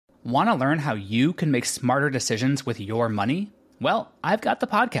Want to learn how you can make smarter decisions with your money? Well, I've got the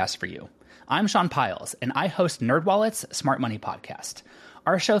podcast for you. I'm Sean Piles, and I host NerdWallet's Smart Money Podcast.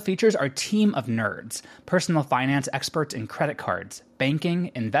 Our show features our team of nerds, personal finance experts in credit cards,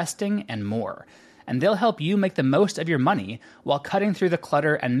 banking, investing, and more. And they'll help you make the most of your money while cutting through the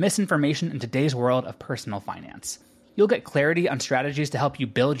clutter and misinformation in today's world of personal finance. You'll get clarity on strategies to help you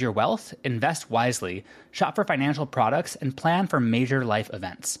build your wealth, invest wisely, shop for financial products, and plan for major life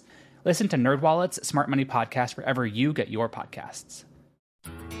events. Listen to NerdWallet's Smart Money Podcast wherever you get your podcasts.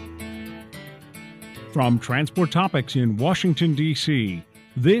 From Transport Topics in Washington, D.C.,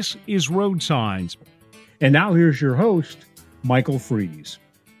 this is RoadSigns. And now here's your host, Michael Freeze.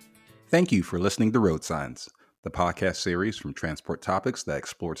 Thank you for listening to RoadSigns, the podcast series from Transport Topics that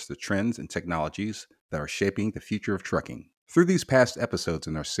explores the trends and technologies that are shaping the future of trucking. Through these past episodes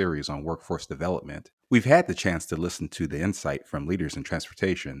in our series on workforce development, we've had the chance to listen to the insight from leaders in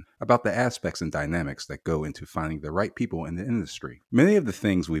transportation about the aspects and dynamics that go into finding the right people in the industry. Many of the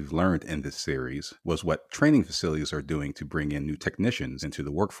things we've learned in this series was what training facilities are doing to bring in new technicians into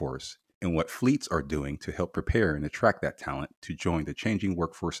the workforce, and what fleets are doing to help prepare and attract that talent to join the changing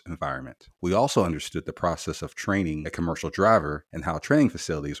workforce environment. We also understood the process of training a commercial driver and how training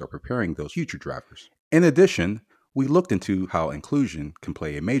facilities are preparing those future drivers. In addition, we looked into how inclusion can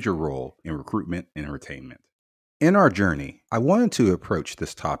play a major role in recruitment and retention. In our journey, I wanted to approach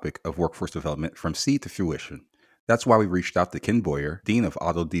this topic of workforce development from seed to fruition. That's why we reached out to Ken Boyer, Dean of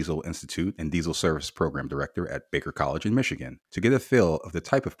Auto Diesel Institute and Diesel Service Program Director at Baker College in Michigan, to get a feel of the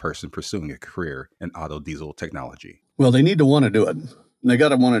type of person pursuing a career in auto diesel technology. Well, they need to want to do it. And they got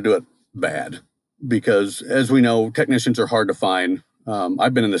to want to do it bad because, as we know, technicians are hard to find.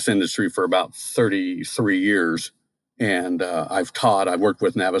 I've been in this industry for about 33 years, and I've worked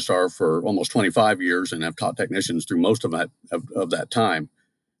with Navistar for almost 25 years, and I've taught technicians through most of that time.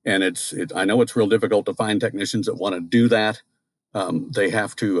 And I know it's real difficult to find technicians that want to do that. They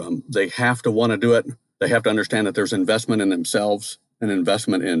have to want to do it. They have to understand that there's investment in themselves, an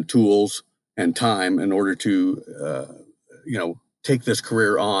investment in tools and time in order to, take this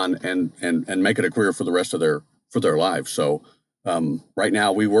career on and make it a career for the rest of their lives. So right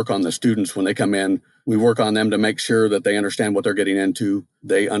now we work on the students when they come in. We work on them to make sure that they understand what they're getting into.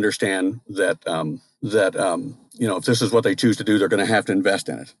 They understand that if this is what they choose to do, they're going to have to invest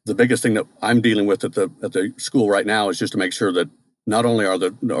in it. The biggest thing that I'm dealing with at the school right now is just to make sure that not only are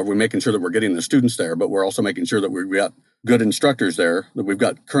we making sure that we're getting the students there, but we're also making sure that we've got good instructors there, that we've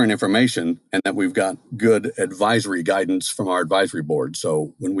got current information, and that we've got good advisory guidance from our advisory board.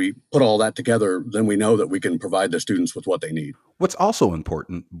 So when we put all that together, then we know that we can provide the students with what they need. What's also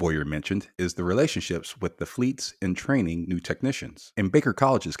important, Boyer mentioned, is the relationships with the fleets in training new technicians. In Baker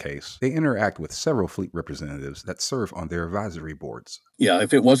College's case, they interact with several fleet representatives that serve on their advisory boards. Yeah,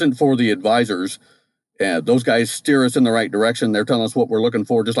 if it wasn't for the advisors, those guys steer us in the right direction. They're telling us what we're looking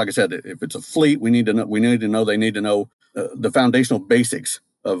for. Just like I said, if it's a fleet, they need to know the foundational basics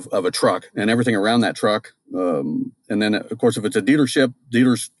of a truck and everything around that truck. And then, of course, if it's a dealership,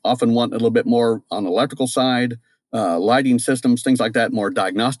 dealers often want a little bit more on the electrical side, lighting systems, things like that, more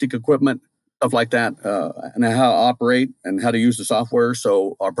diagnostic equipment, stuff like that, and how to operate and how to use the software.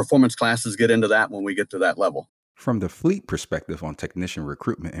 So our performance classes get into that when we get to that level. From the fleet perspective on technician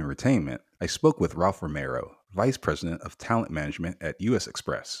recruitment and retention, I spoke with Ralph Romero, Vice President of Talent Management at U.S.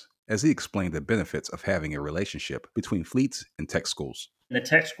 Express, as he explained the benefits of having a relationship between fleets and tech schools. The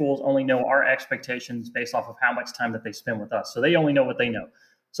tech schools only know our expectations based off of how much time that they spend with us. So they only know what they know.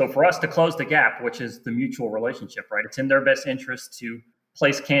 So for us to close the gap, which is the mutual relationship, right? It's in their best interest to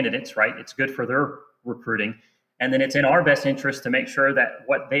place candidates, right? It's good for their recruiting. And then it's in our best interest to make sure that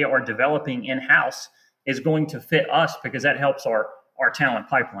what they are developing in-house is going to fit us, because that helps our talent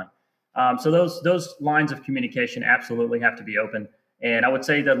pipeline. So those lines of communication absolutely have to be open. And I would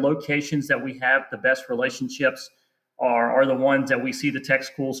say the locations that we have the best relationships are the ones that we see the tech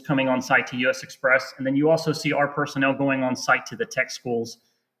schools coming on site to US Express. And then you also see our personnel going on site to the tech schools.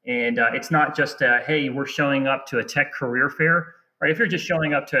 And it's not just, hey, we're showing up to a tech career fair. Right? If you're just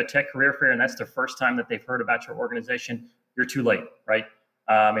showing up to a tech career fair and that's the first time that they've heard about your organization, you're too late, right?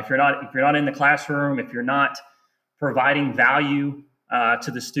 If you're not in the classroom, if you're not providing value to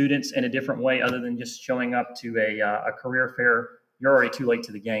the students in a different way other than just showing up to a career fair, you're already too late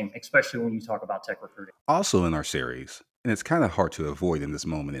to the game, especially when you talk about tech recruiting. Also in our series, and it's kind of hard to avoid in this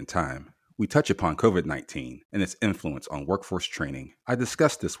moment in time, we touch upon COVID-19 and its influence on workforce training. I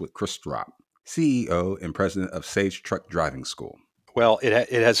discussed this with Chris Strop, CEO and president of Sage Truck Driving School. Well, it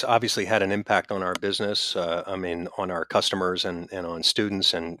has obviously had an impact on our business, on our customers and on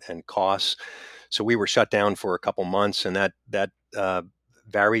students and costs. So we were shut down for a couple months, and that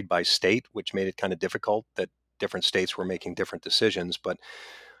varied by state, which made it kind of difficult that different states were making different decisions. But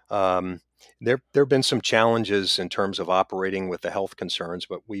there have been some challenges in terms of operating with the health concerns,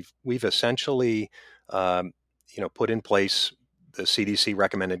 but we've essentially put in place the CDC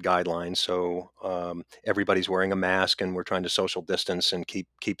recommended guidelines. So everybody's wearing a mask, and we're trying to social distance and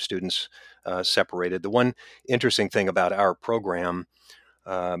keep students separated. The one interesting thing about our program,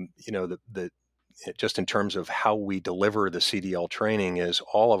 just in terms of how we deliver the CDL training, is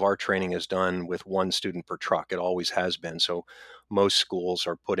all of our training is done with one student per truck. It always has been. So most schools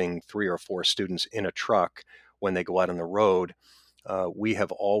are putting 3 or 4 students in a truck when they go out on the road. We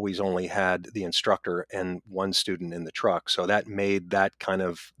have always only had the instructor and one student in the truck. So that made that kind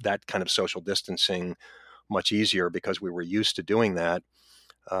of social distancing much easier because we were used to doing that.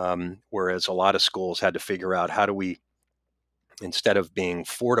 Whereas a lot of schools had to figure out, how do we, instead of being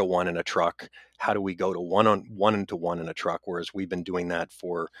 4 to 1 in a truck, how do we go to 1 to 1 in a truck? Whereas we've been doing that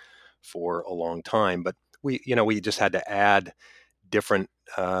for a long time. But we just had to add different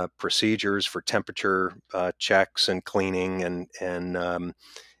procedures for temperature checks and cleaning and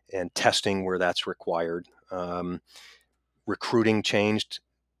testing where that's required. Recruiting changed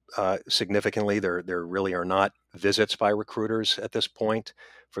significantly. There really are not visits by recruiters at this point.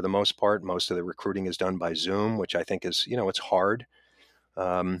 For the most part, most of the recruiting is done by Zoom, which I think is, it's hard.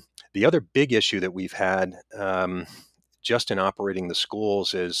 The other big issue that we've had just in operating the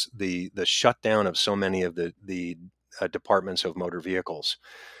schools is the shutdown of so many of the departments of motor vehicles.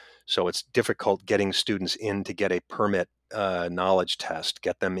 So it's difficult getting students in to get a permit knowledge test,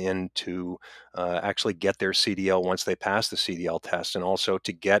 get them in to actually get their CDL once they pass the CDL test, and also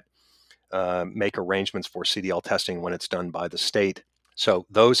to make arrangements for CDL testing when it's done by the state. So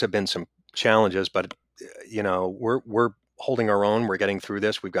those have been some challenges, but we're holding our own. We're getting through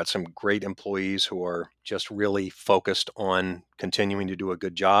this. We've got some great employees who are just really focused on continuing to do a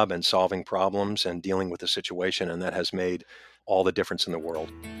good job and solving problems and dealing with the situation, and that has made all the difference in the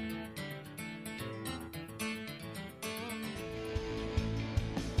world.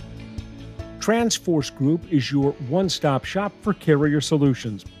 TransForce Group is your one-stop shop for carrier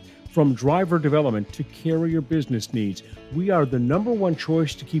solutions. From driver development to carrier business needs, we are the #1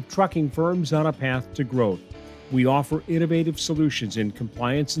 choice to keep trucking firms on a path to growth. We offer innovative solutions in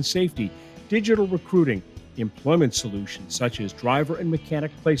compliance and safety, digital recruiting, employment solutions such as driver and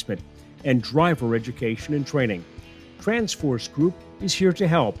mechanic placement, and driver education and training. TransForce Group is here to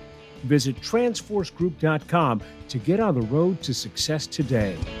help. Visit transforcegroup.com to get on the road to success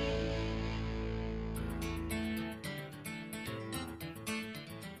today.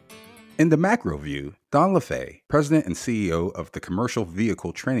 In the macro view, Don LaFay, president and CEO of the Commercial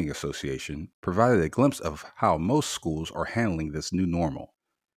Vehicle Training Association, provided a glimpse of how most schools are handling this new normal,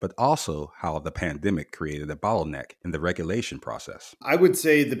 but also how the pandemic created a bottleneck in the regulation process. I would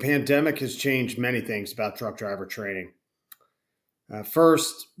say the pandemic has changed many things about truck driver training.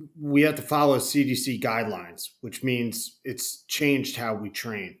 First, we have to follow CDC guidelines, which means it's changed how we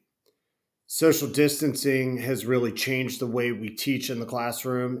train. Social distancing has really changed the way we teach in the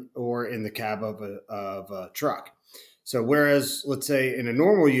classroom or in the cab of a truck. So whereas, let's say in a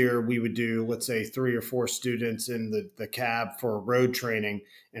normal year, we would do, let's say 3 or 4 students in the cab for road training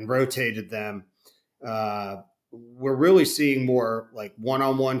and rotated them, we're really seeing more like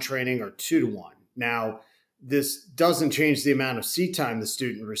 1-on-1 training or 2-to-1. Now, this doesn't change the amount of seat time the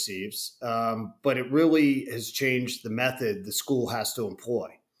student receives, but it really has changed the method the school has to employ.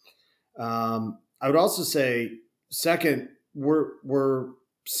 I would also say, second, we're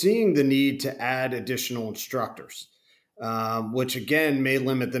seeing the need to add additional instructors, which again may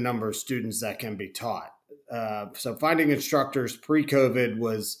limit the number of students that can be taught. So finding instructors pre-COVID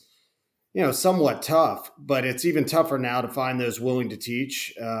was, somewhat tough, but it's even tougher now to find those willing to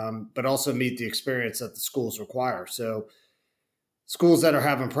teach, but also meet the experience that the schools require. So schools that are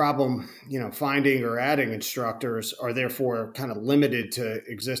having problem, finding or adding instructors are therefore kind of limited to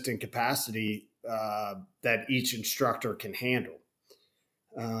existing capacity that each instructor can handle.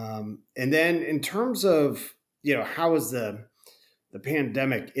 And then in terms of, how is the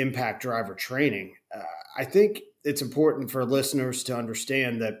pandemic impact driver training? I think it's important for listeners to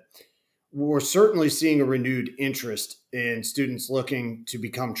understand that we're certainly seeing a renewed interest in students looking to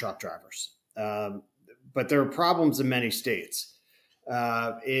become truck drivers. But there are problems in many states.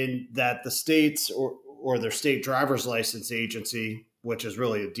 In that the states or their state driver's license agency, which is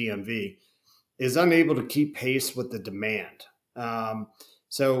really a DMV, is unable to keep pace with the demand.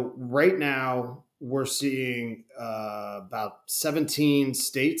 So right now we're seeing about 17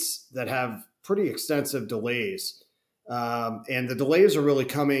 states that have pretty extensive delays. And the delays are really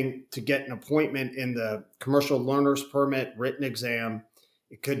coming to get an appointment in the commercial learner's permit, written exam,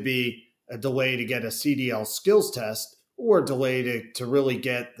 It could be a delay to get a CDL skills test or a delay to really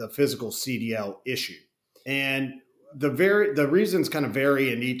get the physical CDL issued. And the reasons kind of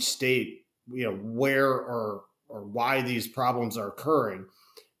vary in each state, where or why these problems are occurring.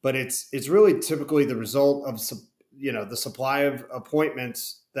 But it's really typically the result of, the supply of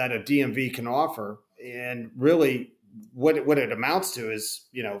appointments that a DMV can offer. And really what it amounts to is,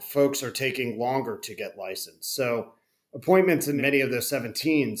 folks are taking longer to get licensed. So appointments in many of the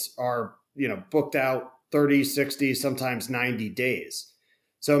 17s are, booked out 30, 60, sometimes 90 days.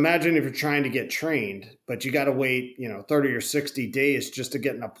 So imagine if you're trying to get trained, but you got to wait, 30 or 60 days just to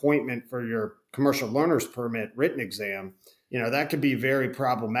get an appointment for your commercial learner's permit written exam. That could be very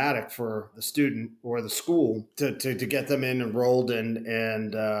problematic for the student or the school to get them enrolled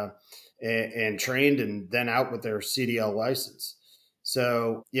and trained and then out with their CDL license.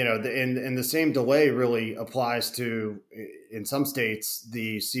 So, and the same delay really applies to, in some states,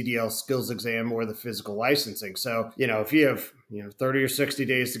 the CDL skills exam or the physical licensing. So, if you have, 30 or 60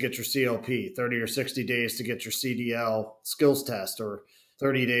 days to get your CLP, 30 or 60 days to get your CDL skills test, or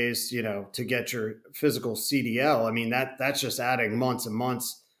 30 days, to get your physical CDL, I mean, that's just adding months and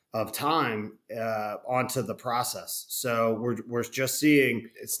months of time onto the process. So we're just seeing,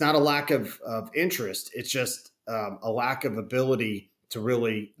 it's not a lack of interest. It's just a lack of ability to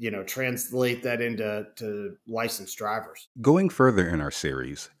really, translate that into licensed drivers. Going further in our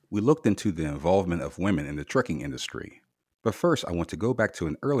series, we looked into the involvement of women in the trucking industry. But first, I want to go back to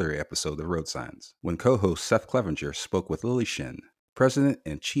an earlier episode of RoadSigns, when co-host Seth Clevenger spoke with Lily Shin, President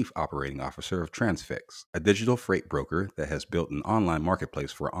and Chief Operating Officer of Transfix, a digital freight broker that has built an online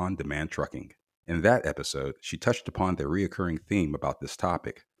marketplace for on-demand trucking. In that episode, she touched upon the recurring theme about this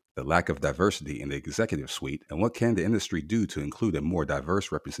topic, the lack of diversity in the executive suite, and what can the industry do to include a more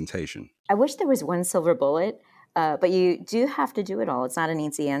diverse representation. I wish there was one silver bullet, but you do have to do it all. It's not an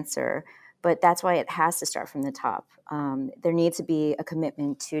easy answer, but that's why it has to start from the top. There needs to be a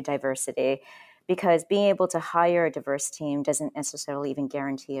commitment to diversity, because being able to hire a diverse team doesn't necessarily even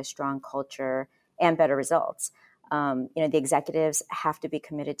guarantee a strong culture and better results. The executives have to be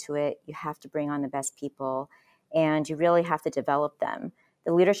committed to it. You have to bring on the best people, and you really have to develop them.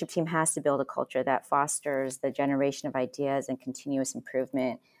 The leadership team has to build a culture that fosters the generation of ideas and continuous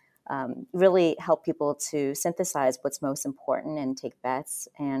improvement, really help people to synthesize what's most important and take bets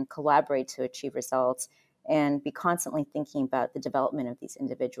and collaborate to achieve results, and be constantly thinking about the development of these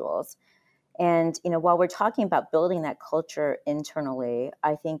individuals. And, while we're talking about building that culture internally,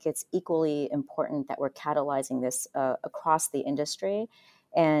 I think it's equally important that we're catalyzing this across the industry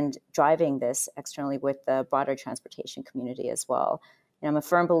and driving this externally with the broader transportation community as well. I'm a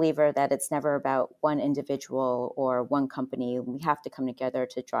firm believer that it's never about one individual or one company. We have to come together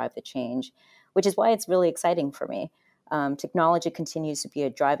to drive the change, which is why it's really exciting for me. Technology continues to be a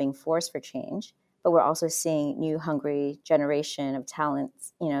driving force for change, but we're also seeing new hungry generation of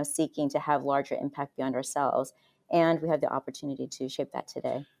talents, seeking to have larger impact beyond ourselves. And we have the opportunity to shape that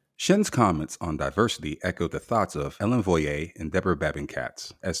today. Shin's comments on diversity echoed the thoughts of Ellen Voyer and Deborah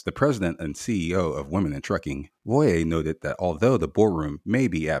Babin-Katz. As the president and CEO of Women in Trucking, Voyer noted that although the boardroom may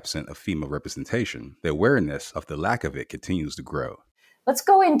be absent of female representation, the awareness of the lack of it continues to grow. Let's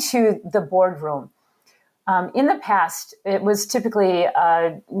go into the boardroom. In the past, it was typically,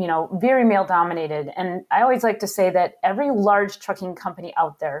 very male dominated. And I always like to say that every large trucking company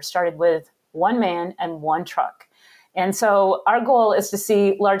out there started with one man and one truck. And so our goal is to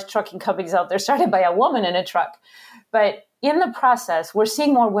see large trucking companies out there started by a woman in a truck. But in the process, we're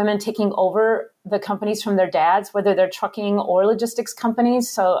seeing more women taking over the companies from their dads, whether they're trucking or logistics companies.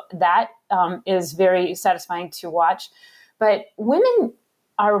 So that is very satisfying to watch. But women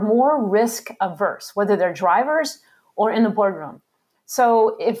are more risk averse, whether they're drivers or in the boardroom.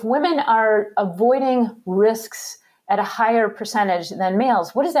 So if women are avoiding risks at a higher percentage than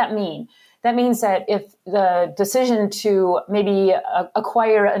males, what does that mean? That means that if the decision to maybe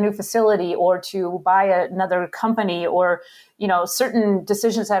acquire a new facility or to buy another company, or, certain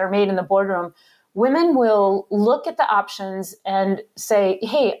decisions that are made in the boardroom, women will look at the options and say,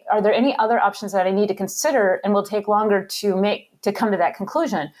 hey, are there any other options that I need to consider? And will take longer to come to that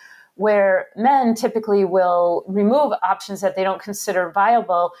conclusion. Where men typically will remove options that they don't consider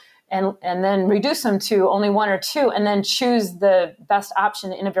viable and then reduce them to only one or two, and then choose the best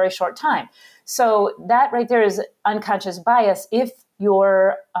option in a very short time. So that right there is unconscious bias if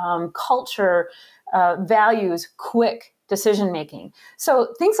your culture values quick decision making.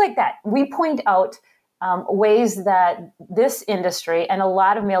 So things like that. We point out ways that this industry and a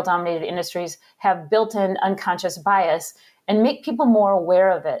lot of male-dominated industries have built-in unconscious bias, and make people more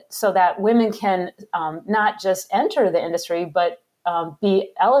aware of it so that women can not just enter the industry, but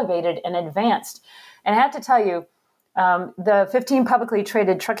be elevated and advanced. And I have to tell you, the 15 publicly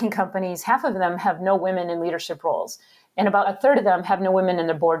traded trucking companies, half of them have no women in leadership roles. And about a third of them have no women in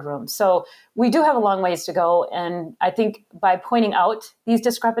their boardroom. So we do have a long ways to go. And I think by pointing out these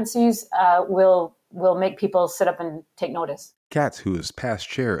discrepancies, we'll make people sit up and take notice. Katz, who is past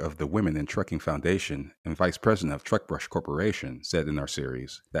chair of the Women in Trucking Foundation and vice president of Truckbrush Corporation, said in our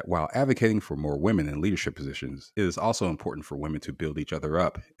series that while advocating for more women in leadership positions, it is also important for women to build each other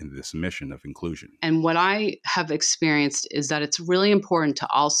up in this mission of inclusion. And what I have experienced is that it's really important to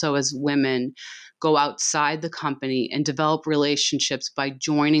also, as women, go outside the company and develop relationships by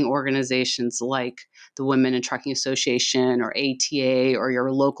joining organizations like the Women in Trucking Association or ATA or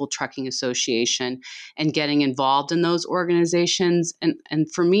your local trucking association and getting involved in those organizations.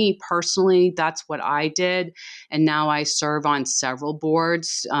 And for me personally, that's what I did. And now I serve on several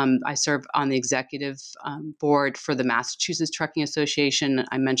boards. I serve on the executive board for the Massachusetts Trucking Association.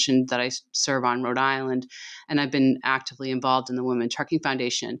 I mentioned that I serve on Rhode Island, and I've been actively involved in the Women in Trucking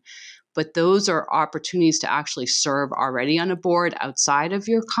Foundation. But those are opportunities to actually serve already on a board outside of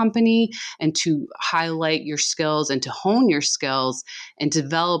your company and to highlight your skills and to hone your skills and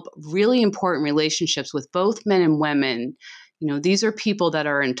develop really important relationships with both men and women. You know, these are people that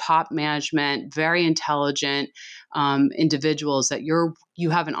are in top management, very intelligent individuals that you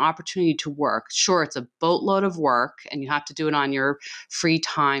have an opportunity to work. Sure, it's a boatload of work and you have to do it on your free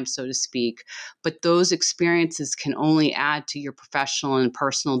time, so to speak. But those experiences can only add to your professional and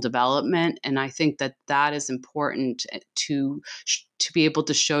personal development. And I think that that is important to be able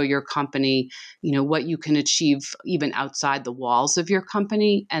to show your company, you know, what you can achieve even outside the walls of your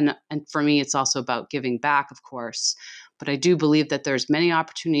company. And for me, it's also about giving back, of course. But I do believe that there's many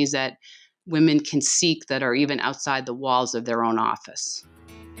opportunities that women can seek that are even outside the walls of their own office.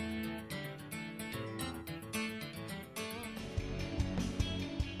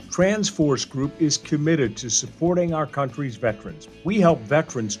 TransForce Group is committed to supporting our country's veterans. We help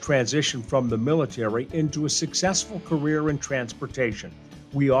veterans transition from the military into a successful career in transportation.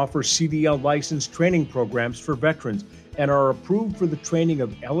 We offer CDL licensed training programs for veterans and are approved for the training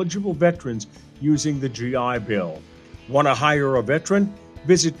of eligible veterans using the GI Bill. Want to hire a veteran?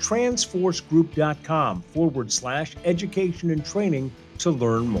 Visit transforcegroup.com/education and training to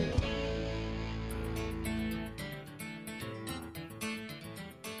learn more.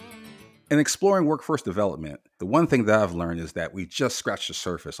 In exploring workforce development, the one thing that I've learned is that we just scratched the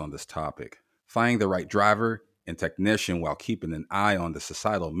surface on this topic. Finding the right driver and technician while keeping an eye on the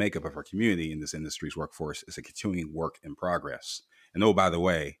societal makeup of our community in this industry's workforce is a continuing work in progress. And oh, by the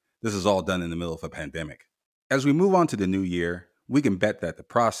way, this is all done in the middle of a pandemic. As we move on to the new year, we can bet that the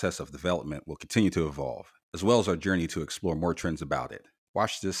process of development will continue to evolve, as well as our journey to explore more trends about it.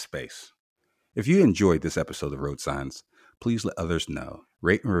 Watch this space. If you enjoyed this episode of Road Signs, please let others know.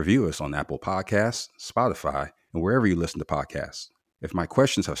 Rate and review us on Apple Podcasts, Spotify, and wherever you listen to podcasts. If my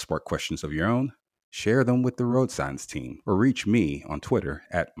questions have sparked questions of your own, share them with the Road Signs team or reach me on Twitter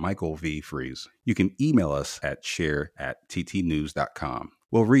at Michael V. Freeze. You can email us at share@ttnews.com.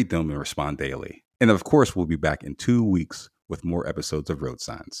 We'll read them and respond daily. And of course, we'll be back in 2 weeks with more episodes of Road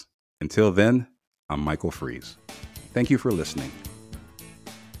Signs. Until then, I'm Michael Freeze. Thank you for listening.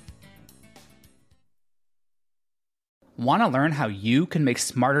 Want to learn how you can make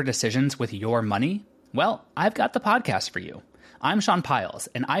smarter decisions with your money? Well, I've got the podcast for you. I'm Sean Piles,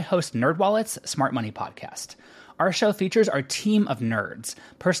 and I host NerdWallet's Smart Money Podcast. Our show features our team of nerds,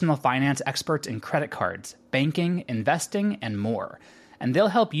 personal finance experts in credit cards, banking, investing, and more. And they'll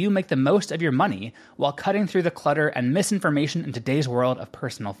help you make the most of your money while cutting through the clutter and misinformation in today's world of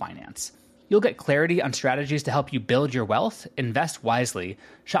personal finance. You'll get clarity on strategies to help you build your wealth, invest wisely,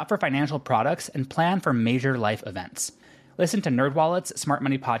 shop for financial products, and plan for major life events. Listen to NerdWallet's Smart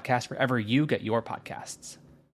Money Podcast wherever you get your podcasts.